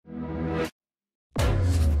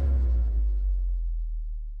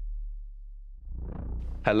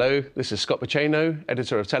Hello, this is Scott Pacino,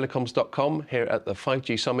 editor of telecoms.com, here at the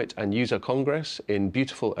 5G Summit and User Congress in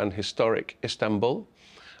beautiful and historic Istanbul.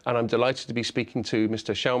 And I'm delighted to be speaking to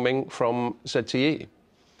Mr. Xiao Ming from ZTE.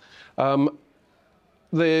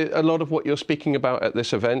 A lot of what you're speaking about at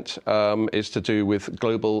this event is to do with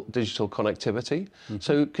global digital connectivity.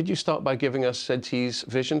 So could you start by giving us ZTE's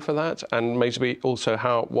vision for that, and maybe also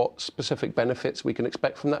what specific benefits we can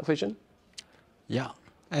expect from that vision? Yeah.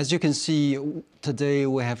 As you can see, today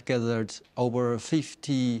we have gathered over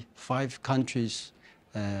 55 countries,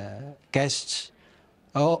 guests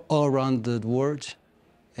all around the world.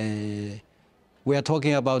 We are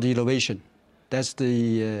talking about innovation. That's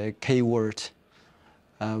the key word.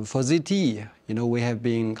 For ZTE, we have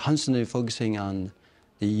been constantly focusing on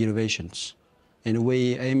the innovations, and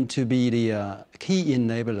we aim to be the key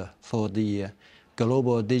enabler for the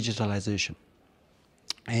global digitalization.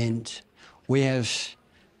 And we have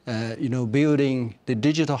building the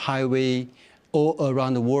digital highway all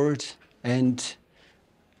around the world, and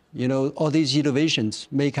all these innovations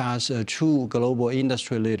make us a true global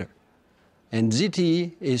industry leader. And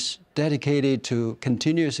ZTE is dedicated to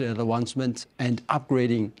continuous advancement and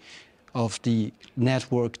upgrading of the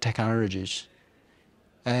network technologies.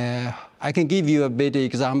 I can give you a bit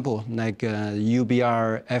example, like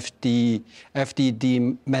UBR,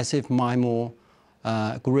 FDD, massive MIMO,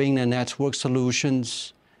 green network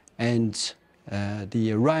solutions, and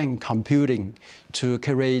the RAN computing to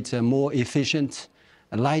create a more efficient,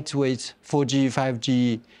 lightweight 4G,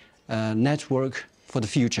 5G network for the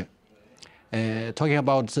future. Talking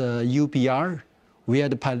about UBR, we are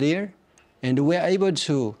the pioneer, and we are able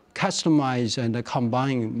to customize and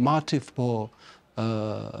combine multiple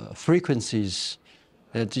frequencies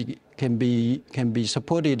that can be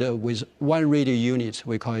supported with one radio unit.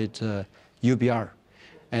 We call it UBR.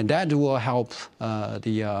 And that will help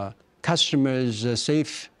the customers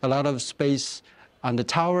save a lot of space on the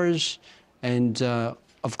towers. And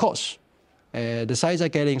of course, the sites are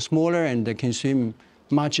getting smaller and they consume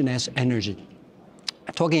much less energy.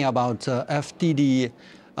 Talking about FDD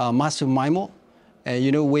massive MIMO,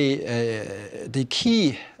 the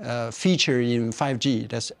key feature in 5G,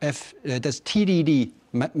 that's TDD,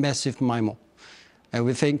 massive MIMO. And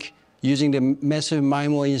we think using the massive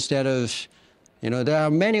MIMO instead of there are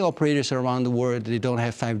many operators around the world that don't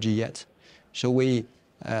have 5G yet. So we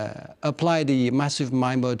apply the massive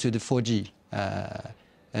MIMO to the 4G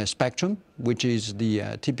spectrum, which is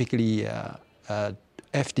the typically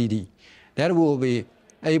FDD. That will be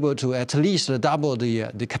able to at least double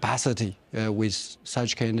the capacity with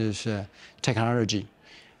such kind of technology.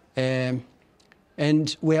 And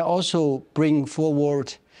we are also bringing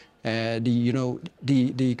forward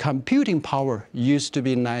the computing power used to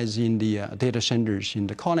be nice in the data centers, in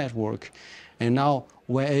the core network. And now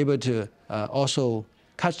we're able to also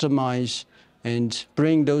customize and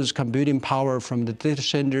bring those computing power from the data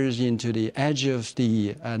centers into the edge of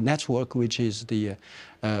the network, which is the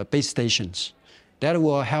base stations. That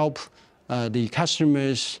will help the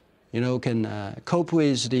customers, can cope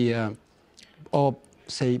with the, or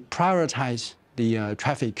say, prioritize the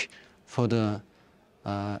traffic for the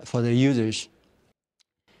users.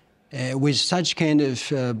 With such kind of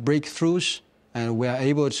breakthroughs, we are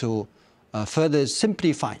able to further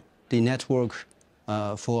simplify the network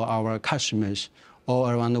for our customers all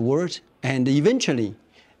around the world, and eventually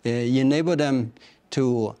enable them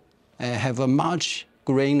to have a much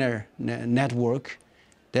greener network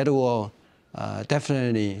that will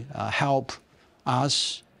definitely help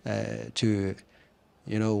us to,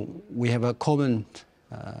 we have a common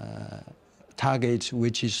target,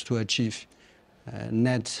 which is to achieve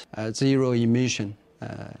net zero emission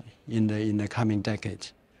in the coming decade.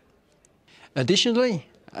 Additionally,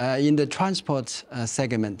 in the transport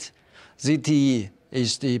segment, ZTE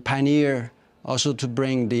is the pioneer also to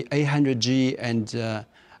bring the 800G and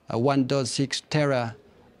 1.6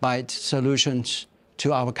 terabyte solutions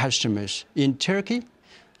to our customers. In Turkey,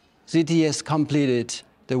 ZTE has completed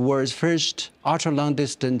the world's first ultra-long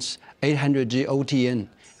distance 800G OTN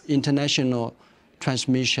international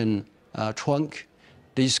transmission trunk.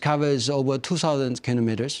 This covers over 2,000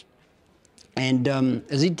 kilometers. And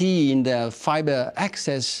ZTE in the fiber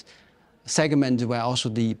access segment were also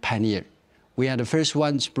the pioneer. We are the first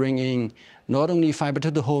ones bringing not only fiber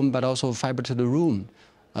to the home, but also fiber to the room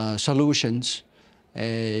solutions.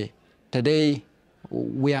 Today,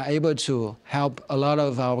 we are able to help a lot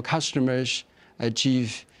of our customers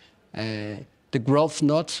achieve the growth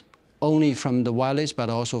not only from the wireless, but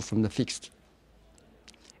also from the fixed.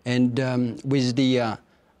 And with the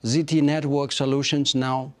ZTE network solutions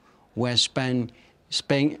now, we're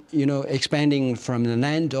expanding from the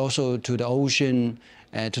land also to the ocean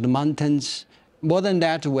to the mountains. More than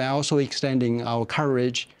that, we're also extending our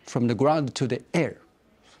coverage from the ground to the air.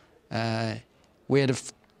 We are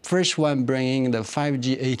the first one bringing the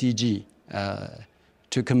 5G ATG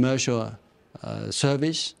to commercial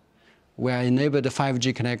service. We are enabled the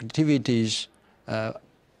 5G connectivities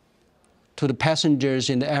to the passengers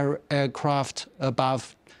in the aircraft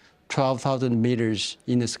above 12,000 meters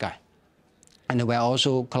in the sky. And we're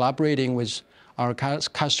also collaborating with our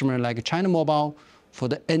customer like China Mobile for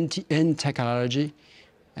the end-to-end technology.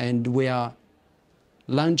 And we are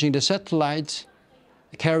launching the satellites,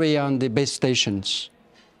 carry on the base stations.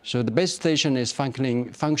 So the base station is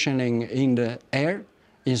functioning in the air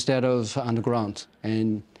instead of on the ground.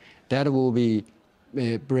 And that will be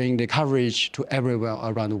bring the coverage to everywhere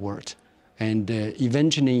around the world, and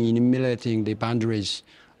eventually eliminating the boundaries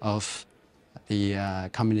of the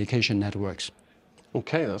communication networks.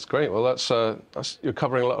 Okay, that's great. Well, you're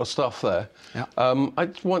covering a lot of stuff there. Yeah.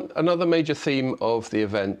 Another major theme of the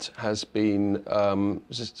event has been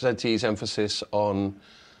ZTE's emphasis on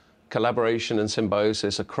collaboration and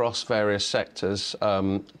symbiosis across various sectors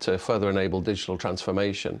to further enable digital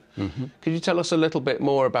transformation. Mm-hmm. Could you tell us a little bit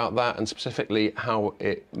more about that, and specifically how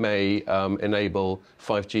it may enable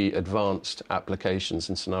 5G advanced applications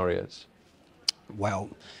and scenarios? Well,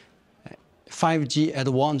 5G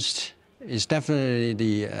advanced is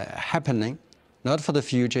definitely happening, not for the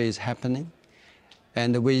future, it's happening.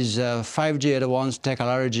 And with 5G advanced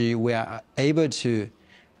technology, we are able to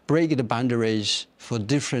break the boundaries for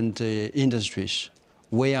different industries.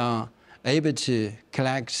 We are able to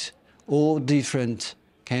collect all different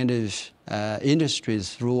kind of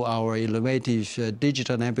industries through our innovative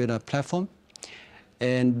digital nebula platform.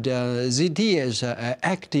 And ZTE is an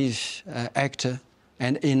active actor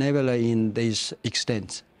and enabler in this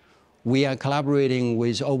extent. We are collaborating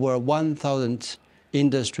with over 1,000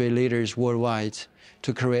 industry leaders worldwide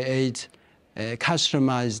to create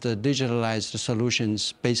customized, digitalized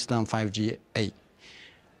solutions based on 5G-A.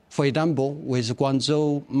 For example, with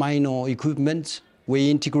Guangzhou Minor Equipment, we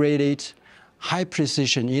integrated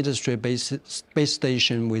high-precision industry-based base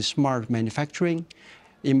station with smart manufacturing,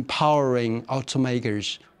 empowering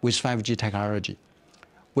automakers with 5G technology.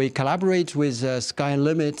 We collaborate with Sky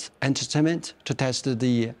Limit Entertainment to test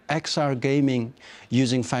the XR gaming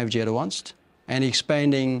using 5G Advanced and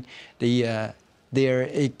expanding their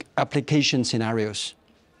application scenarios.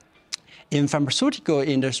 In pharmaceutical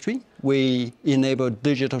industry, we enable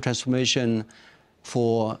digital transformation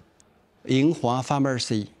for Yinghua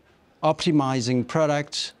Pharmacy, optimizing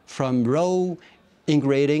products from raw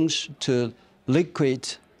ingredients to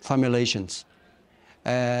liquid formulations.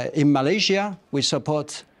 In Malaysia, we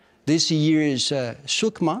support this year's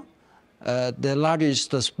Sukma, the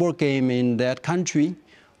largest sport game in that country,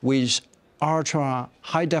 with ultra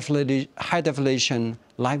high definition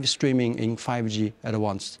live streaming in 5G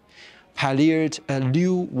Advanced, pioneered a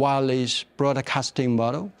new wireless broadcasting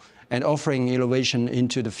model and offering innovation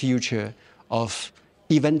into the future of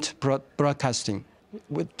event broadcasting.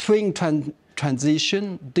 With twin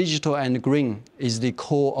transition, digital and green is the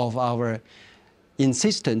core of our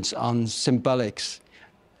insistence on symbolics.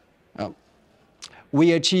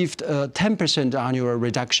 We achieved a 10% annual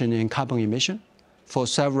reduction in carbon emission for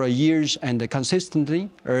several years and consistently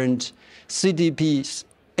earned CDP's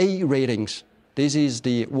A ratings. This is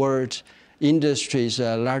the world industry's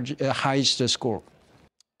highest score.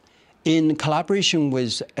 In collaboration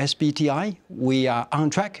with SBTi, we are on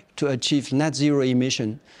track to achieve net zero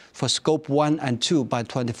emission for Scope 1 and 2 by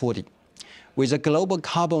 2040, with a global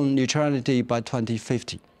carbon neutrality by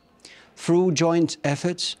 2050. Through joint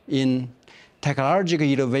efforts in technological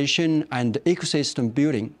innovation and ecosystem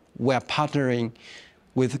building, we are partnering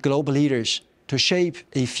with global leaders to shape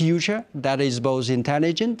a future that is both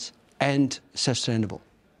intelligent and sustainable.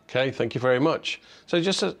 Okay, thank you very much. So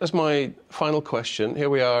just as my final question, here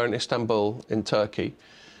we are in Istanbul in Turkey.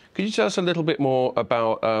 Could you tell us a little bit more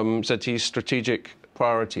about ZTE's strategic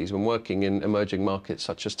priorities when working in emerging markets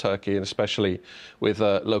such as Turkey, and especially with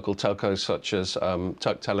local telcos such as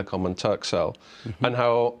Turk Telecom and Turkcell, mm-hmm. and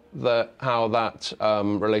how that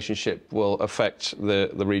relationship will affect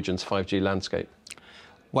the region's 5G landscape?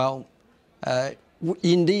 Well,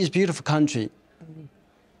 in this beautiful country,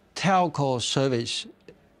 telco service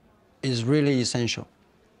is really essential.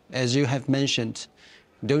 As you have mentioned,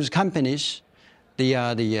 those companies, they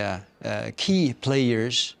are the key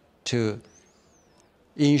players to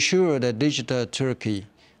ensure the Digital Turkey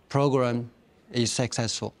program is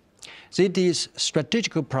successful. ZTE's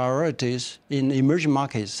strategic priorities in emerging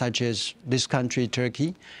markets such as this country,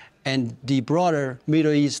 Turkey, and the broader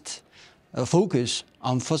Middle East focus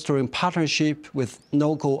on fostering partnership with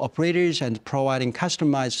local operators and providing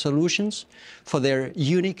customized solutions for their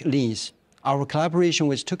unique needs. Our collaboration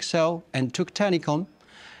with Turkcell and Turk Telecom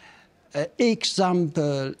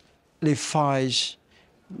exemplifies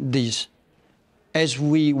this as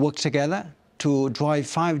we work together to drive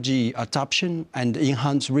 5G adoption and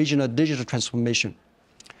enhance regional digital transformation.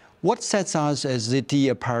 What sets us as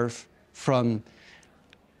ZTE apart from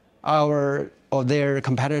their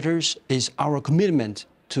competitors is our commitment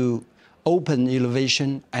to open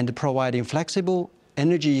innovation and providing flexible,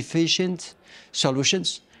 energy-efficient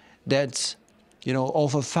solutions that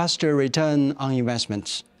offer faster return on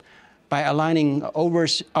investments. By aligning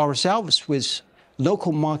ourselves with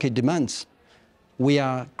local market demands, we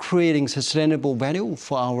are creating sustainable value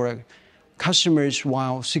for our customers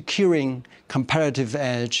while securing competitive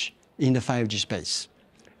edge in the 5G space.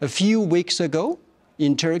 A few weeks ago,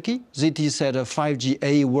 in Turkey, ZTE set a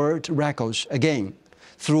 5G-A world records again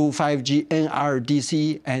through 5G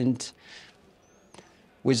NRDC and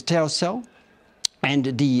with Telcel,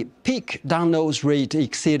 and the peak download rate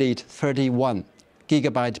exceeded 31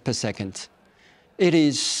 gigabytes per second. It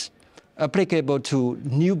is applicable to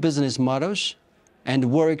new business models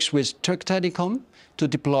and works with Turk Telecom to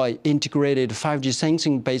deploy integrated 5G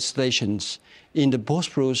sensing base stations in the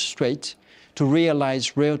Bosporus Strait to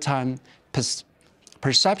realize real-time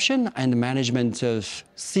perception and management of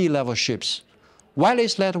sea-level ships.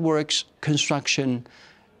 Wireless networks construction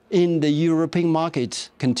in the European market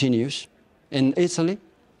continues. In Italy,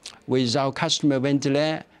 with our customer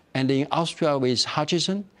Ventile, and in Austria with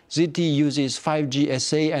Hutchison, ZTE uses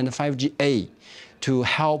 5G-SA and 5G-A to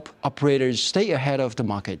help operators stay ahead of the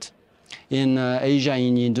market. In Asia,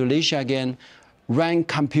 in Indonesia, again, RAN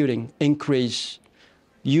computing increased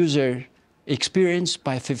user experience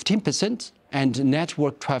by 15% and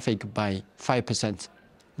network traffic by 5%.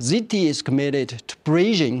 ZTE is committed to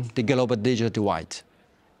bridging the global digital divide.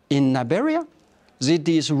 In Liberia,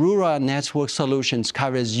 ZTE's rural network solutions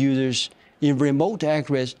covers users in remote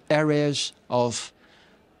areas of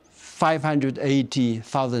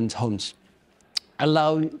 580,000 homes,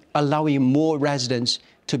 allowing more residents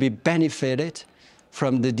to be benefited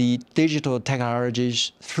from the digital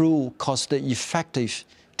technologies through cost-effective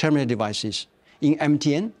terminal devices. In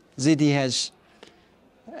MTN, ZTE has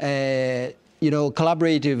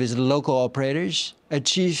collaborated with local operators,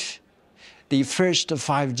 achieved the first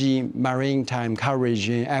 5G maritime coverage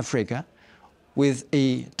in Africa with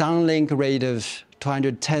a downlink rate of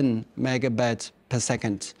 210 megabits per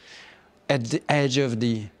second at the edge of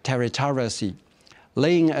the territorial sea,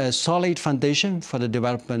 laying a solid foundation for the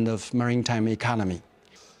development of maritime economy.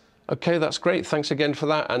 Okay, that's great. Thanks again for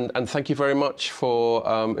that. And thank you very much for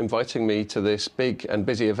inviting me to this big and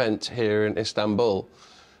busy event here in Istanbul,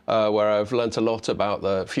 where I've learnt a lot about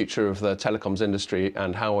the future of the telecoms industry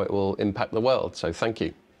and how it will impact the world. So thank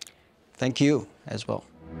you. Thank you as well.